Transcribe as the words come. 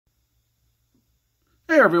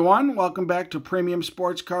Hey everyone, welcome back to Premium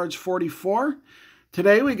Sports Cards 44.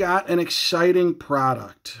 Today we got an exciting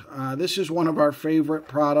product. This is one of our favorite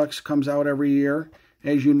products, comes out every year.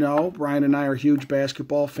 As you know, Brian and I are huge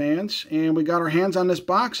basketball fans, and we got our hands on this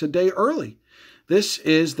box a day early. This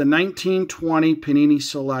is the 1920 Panini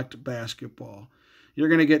Select Basketball. You're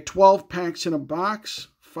going to get 12 packs in a box,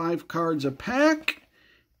 5 cards a pack,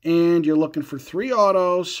 and you're looking for 3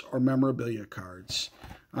 autos or memorabilia cards.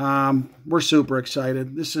 We're super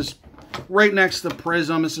excited. This is right next to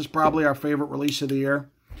Prism. This is probably our favorite release of the year.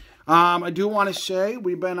 I do want to say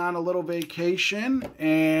we've been on a little vacation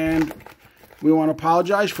and we want to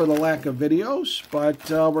apologize for the lack of videos, but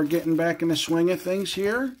we're getting back in the swing of things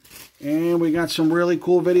here and we got some really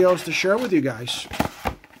cool videos to share with you guys.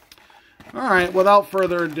 All right, without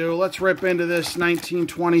further ado, let's rip into this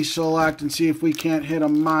 1920 Select and see if we can't hit a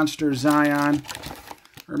monster Zion.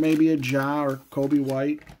 Or maybe a Ja or Kobe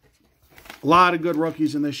White. A lot of good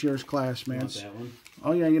rookies in this year's class, man. That one?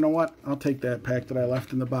 Oh, yeah, you know what? I'll take that pack that I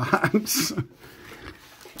left in the box.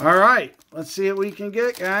 All right, let's see what we can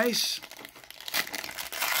get, guys.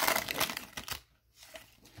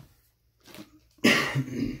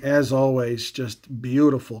 As always, just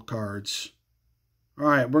beautiful cards. All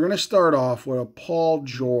right, we're going to start off with a Paul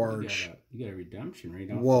George. You got a redemption right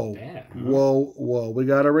off Whoa, the bat, huh? whoa. We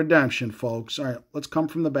got a redemption, folks. All right, let's come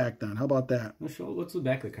from the back then. How about that? What's the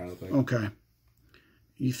back of the card look like? Okay.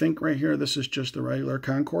 You think right here this is just a regular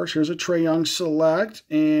concourse? Here's a Trae Young Select,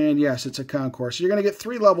 and yes, it's a concourse. So you're going to get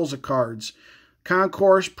 3 levels of cards.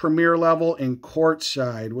 Concourse, Premier Level, and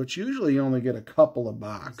Courtside, which usually you only get a couple of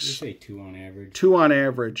box. Let's say 2 on average. 2 on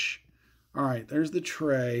average. All right, there's the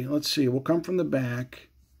tray. Let's see. We'll come from the back.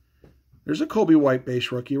 There's a Kobe White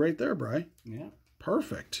base rookie right there, Bri. Yeah.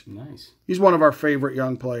 Perfect. Nice. He's one of our favorite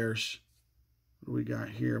young players. What do we got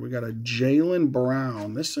here? We got a Jaylen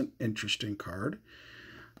Brown. This is an interesting card.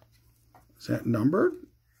 Is that numbered?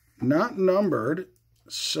 Not numbered.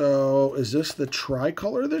 So is this the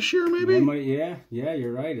tricolor this year, maybe? Yeah,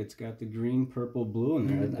 you're right. It's got the green, purple, blue in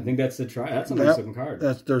there. I think that's the That's a nice looking card.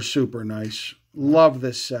 They're super nice. Love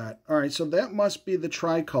this set. All right, so that must be the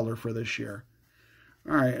tricolor for this year.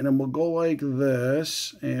 All right, and then we'll go like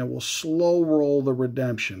this, and we'll slow roll the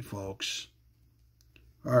redemption, folks.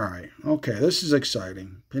 All right, okay, this is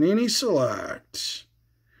exciting. Panini Select.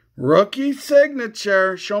 Rookie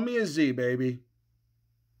signature. Show me a Z, baby.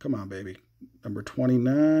 Come on, baby. Number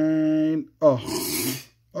 29. Oh.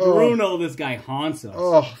 Bruno, this guy haunts us.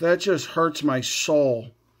 Oh, that just hurts my soul.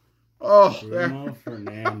 Oh, Bruno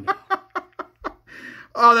Fernando.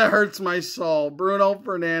 Oh, that hurts my soul. Bruno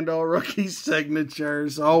Fernando, rookie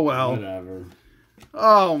signatures. Oh, well. Whatever.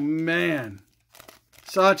 Oh, man.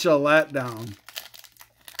 Such a letdown.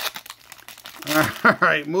 All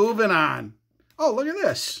right, moving on. Oh, look at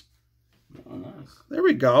this. Oh, nice. There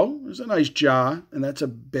we go. There's a nice Ja, and that's a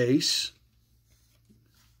base.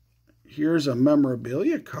 Here's a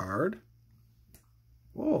memorabilia card.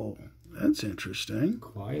 Whoa, that's interesting.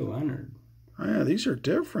 Kawhi Leonard. Oh, yeah, these are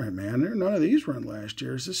different, man. None of these run last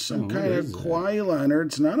year. Is this some kind of Kawhi Leonard?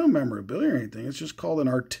 It's not a memorabilia or anything. It's just called an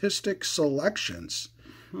Artistic Selections.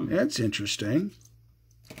 That's interesting.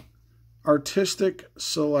 Artistic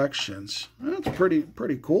Selections. That's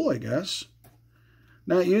pretty cool, I guess.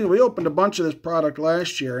 Now, we opened a bunch of this product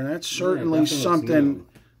last year, and that's certainly something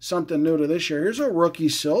new to this year. Here's a rookie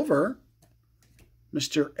silver,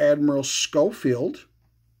 Mr. Admiral Schofield.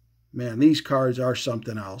 Man, these cards are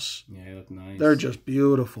something else. Yeah, they look nice. They're just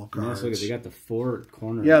beautiful cards. Nice. Look, they got the 4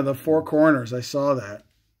 corners. Yeah, the 4 corners. I saw that.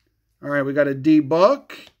 All right, we got a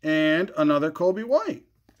D-Book and another Kobe White.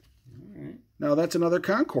 All right. Now, that's another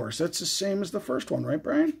concourse. That's the same as the first one, right,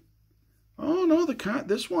 Brian? Oh, no,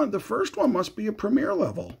 the first one must be a Premier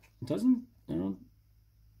Level. It doesn't?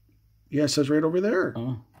 Yeah, it says right over there.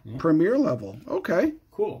 Oh, yeah. Premier Level. Okay.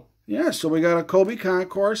 Cool. Yeah, so we got a Kobe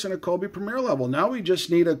Concourse and a Kobe Premier Level. Now we just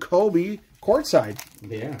need a Kobe Courtside.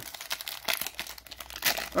 Yeah.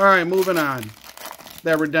 All right, moving on.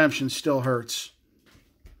 That redemption still hurts.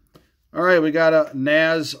 All right, we got a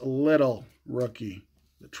Naz Little rookie,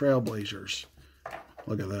 the Trailblazers.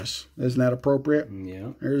 Look at this. Isn't that appropriate?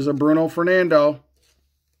 Yeah. Here's a Bruno Fernando.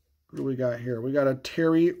 What do we got here? We got a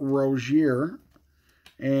Terry Rozier.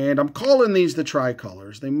 And I'm calling these the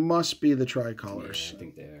tricolors. They must be the tricolors. Yeah, I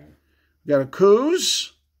think they are. We got a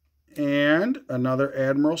Kuz and another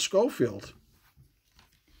Admiral Schofield.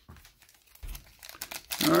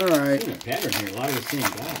 All right. There's a pattern here. A lot of the same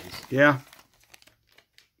guys. Yeah.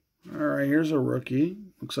 All right, here's a rookie.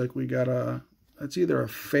 Looks like we got a That's either a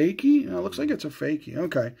fakie. No, it looks like it's a fakie.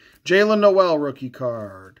 Okay. Jalen Noel rookie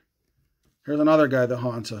card. Here's another guy that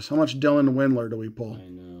haunts us. How much Dylan Windler do we pull? I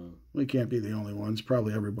know. We can't be the only ones.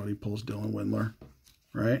 Probably everybody pulls Dylan Windler,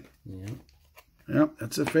 right? Yeah. Yep,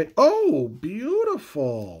 that's a fit. Oh,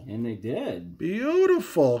 beautiful. And they did.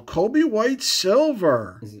 Beautiful. Kobe White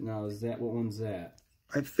Silver. Is that, what one's that?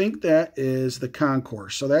 I think that is the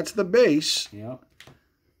Concourse. So that's the base. Yep.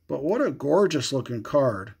 But what a gorgeous looking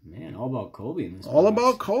card. Man, all about Kobe in this All box.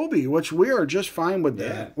 about Kobe, which we are just fine with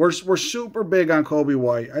that. Yeah. We're super big on Kobe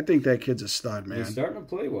White. I think that kid's a stud, man. He's starting to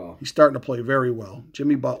play well. He's starting to play very well.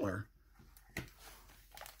 Jimmy Butler.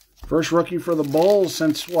 First rookie for the Bulls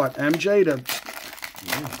since what? MJ to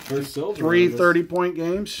First silver. 3 30-point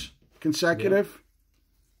games consecutive.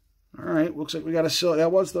 Yeah. All right, looks like we got a silver.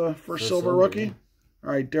 That was the first silver rookie. Yeah.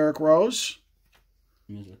 All right, Derrick Rose.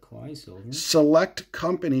 There's a Kawhi silver. Select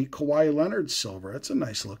Company Kawhi Leonard silver. That's a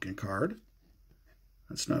nice looking card.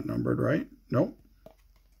 That's not numbered, right? Nope.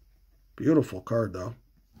 Beautiful card, though.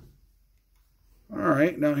 All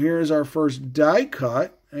right, now here's our first die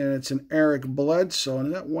cut, and it's an Eric Bledsoe,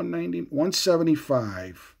 and that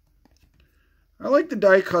 175. I like the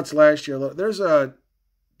die cuts last year. There's a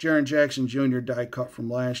Jaren Jackson Jr. die cut from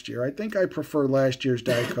last year. I think I prefer last year's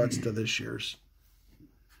die cuts to this year's.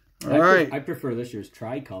 All right. I prefer this year's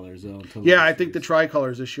tricolors, though. Yeah, I think the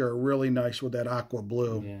tricolors this year are really nice with that aqua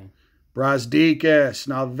blue. Yeah. Brazdeikis.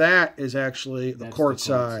 Now that is actually the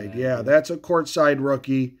courtside. Yeah, that's a courtside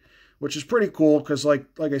rookie, which is pretty cool because, like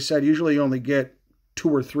I said, usually you only get 2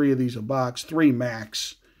 or 3 of these a box, 3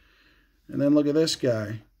 max. And then look at this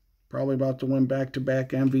guy. Probably about to win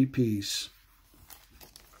back-to-back MVPs.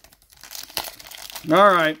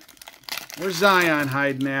 All right. Where's Zion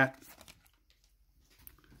hiding at?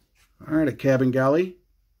 All right, a Cabin Galley.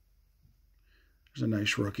 There's a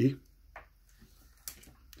nice rookie.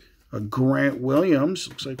 A Grant Williams.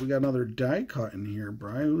 Looks like we got another die cut in here,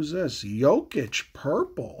 Brian. Who's this? Jokic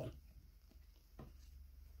purple.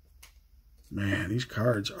 Man, these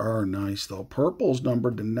cards are nice, though. Purple's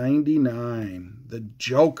numbered to 99. The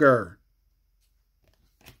Joker.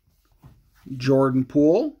 Jordan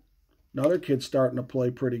Poole. Another kid starting to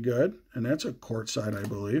play pretty good. And that's a courtside, I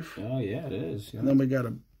believe. Oh, yeah, it is. Yeah. And then we got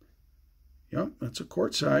a... Yep, that's a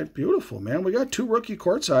courtside. Beautiful, man. We got 2 rookie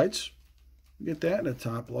courtsides. We get that in a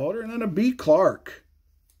top loader. And then a B. Clark.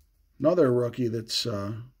 Another rookie that's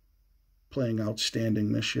playing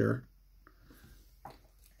outstanding this year.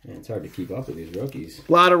 Yeah, it's hard to keep up with these rookies.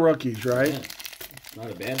 A lot of rookies, right? Yeah.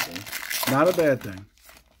 Not a bad thing. Not a bad thing.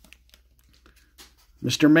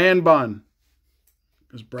 Mr. Man Bun.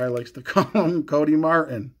 As Bri likes to call him, Cody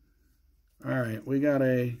Martin. All right, we got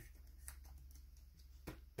a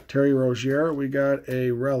Terry Rozier. We got a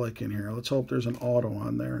relic in here. Let's hope there's an auto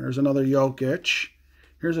on there. There's another Jokic.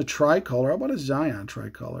 Here's a tricolor. How about a Zion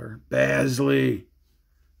tricolor? Basley.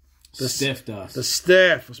 The stiff dust. The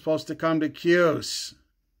stiff was supposed to come to Cuse.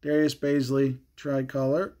 Darius Basley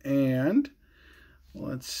tricolor. And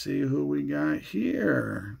let's see who we got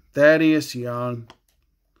here. Thaddeus Young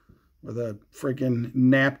with a freaking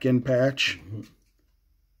napkin patch.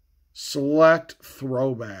 Select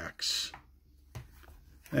throwbacks.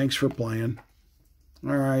 Thanks for playing.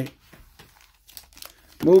 All right.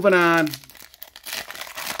 Moving on.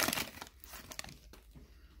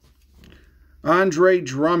 Andre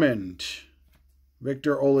Drummond.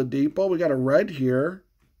 Victor Oladipo. We got a red here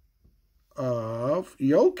of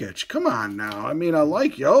Jokic. Come on now. I mean, I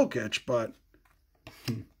like Jokic, but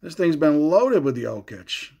this thing's been loaded with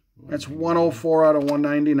Jokic. That's 104 out of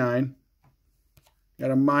 199.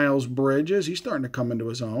 Got a Miles Bridges. He's starting to come into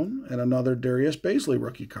his own. And another Darius Basley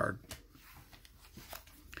rookie card.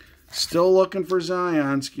 Still looking for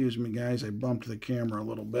Zion. Excuse me, guys. I bumped the camera a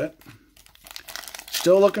little bit.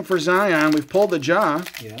 Still looking for Zion. We've pulled the jaw.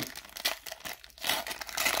 Yeah.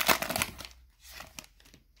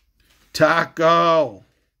 Taco.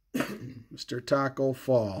 Mr. Taco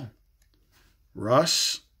Fall.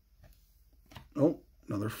 Russ. Oh,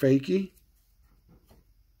 another fakie.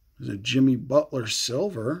 There's a Jimmy Butler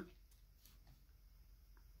silver.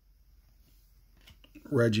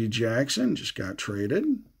 Reggie Jackson just got traded.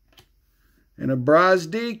 And a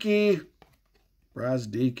Brazdeikis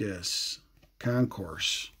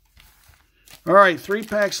Concourse. All right, 3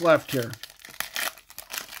 packs left here.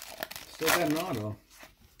 Still got an auto.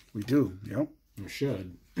 We do, yep. You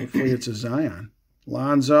should. Hopefully it's a Zion.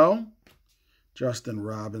 Lonzo. Justin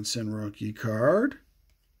Robinson rookie card.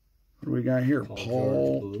 What do we got here?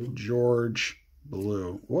 Paul George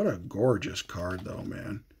Blue. What a gorgeous card, though,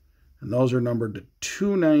 man. And those are numbered to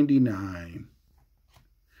 299.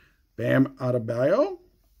 Bam Adebayo.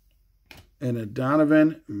 And a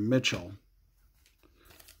Donovan Mitchell.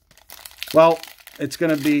 Well, it's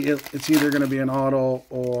going to be, it's either going to be an auto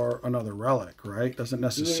or another relic, right? Doesn't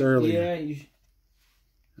necessarily. Yeah.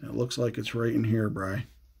 It looks like it's right in here, Bri.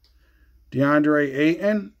 DeAndre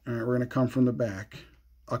Ayton. All right, we're going to come from the back.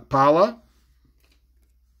 Okpala.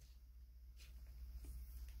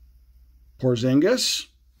 Porzingis.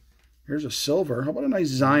 Here's a silver. How about a nice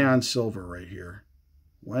Zion silver right here?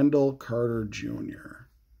 Wendell Carter Jr.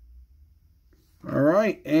 All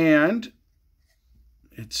right, and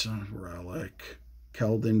it's a relic.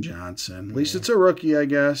 Keldon Johnson. At least it's a rookie, I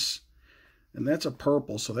guess. And that's a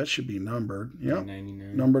purple, so that should be numbered. Yep,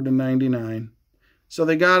 99. Numbered to 99. So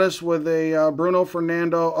they got us with a Bruno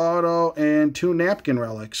Fernando auto and 2 napkin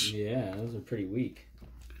relics. Yeah, those are pretty weak.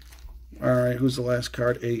 All right, who's the last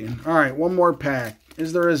card? Ayton. All right, one more pack.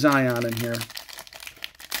 Is there a Zion in here?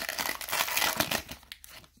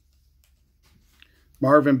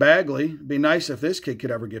 Marvin Bagley. It'd be nice if this kid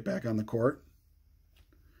could ever get back on the court.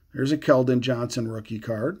 There's a Keldon Johnson rookie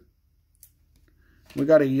card. We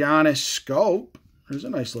got a Giannis Scope. There's a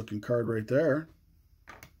nice looking card right there.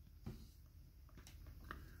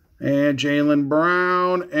 And Jaylen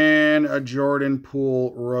Brown and a Jordan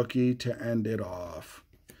Poole rookie to end it off.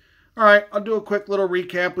 All right, I'll do a quick little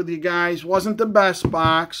recap with you guys. Wasn't the best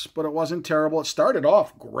box, but it wasn't terrible. It started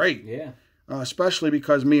off great. Yeah. Especially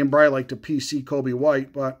because me and Bri like to PC Kobe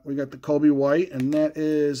White, but we got the Kobe White, and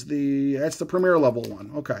that's the premier level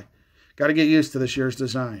one. Okay. Got to get used to this year's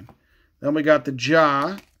design. Then we got the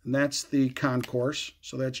Ja, and that's the concourse.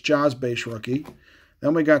 So that's Ja's base rookie.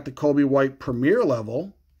 Then we got the Kobe White premier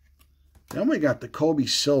level. Then we got the Kobe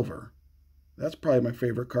Silver. That's probably my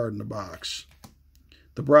favorite card in the box.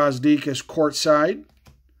 The Brazdeikis courtside.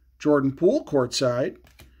 Jordan Poole courtside.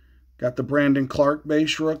 Got the Brandon Clark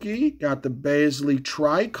base rookie. Got the Bazley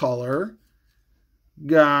tricolor.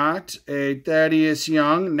 Got a Thaddeus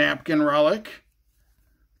Young napkin relic.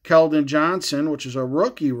 Keldon Johnson, which is a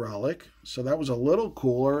rookie relic. So that was a little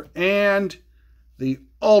cooler. And the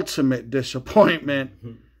ultimate disappointment,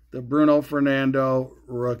 the Bruno Fernando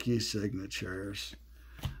rookie signatures.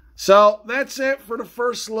 So that's it for the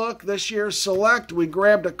first look. This year's select. We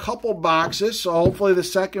grabbed a couple boxes, so hopefully the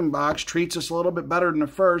second box treats us a little bit better than the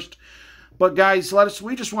first. But guys,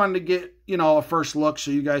 we just wanted to get, a first look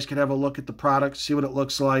so you guys could have a look at the product, see what it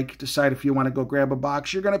looks like, decide if you want to go grab a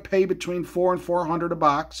box. You're going to pay between $400 and $400 a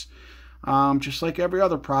box, just like every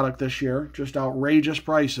other product this year. Just outrageous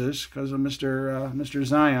prices because of Mr.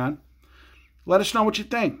 Zion. Let us know what you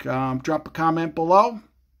think. Drop a comment below.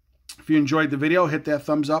 If you enjoyed the video, hit that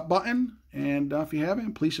thumbs up button. And if you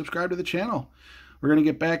haven't, please subscribe to the channel. We're going to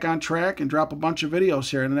get back on track and drop a bunch of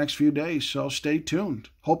videos here in the next few days, so stay tuned.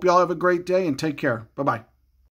 Hope you all have a great day and take care. Bye-bye.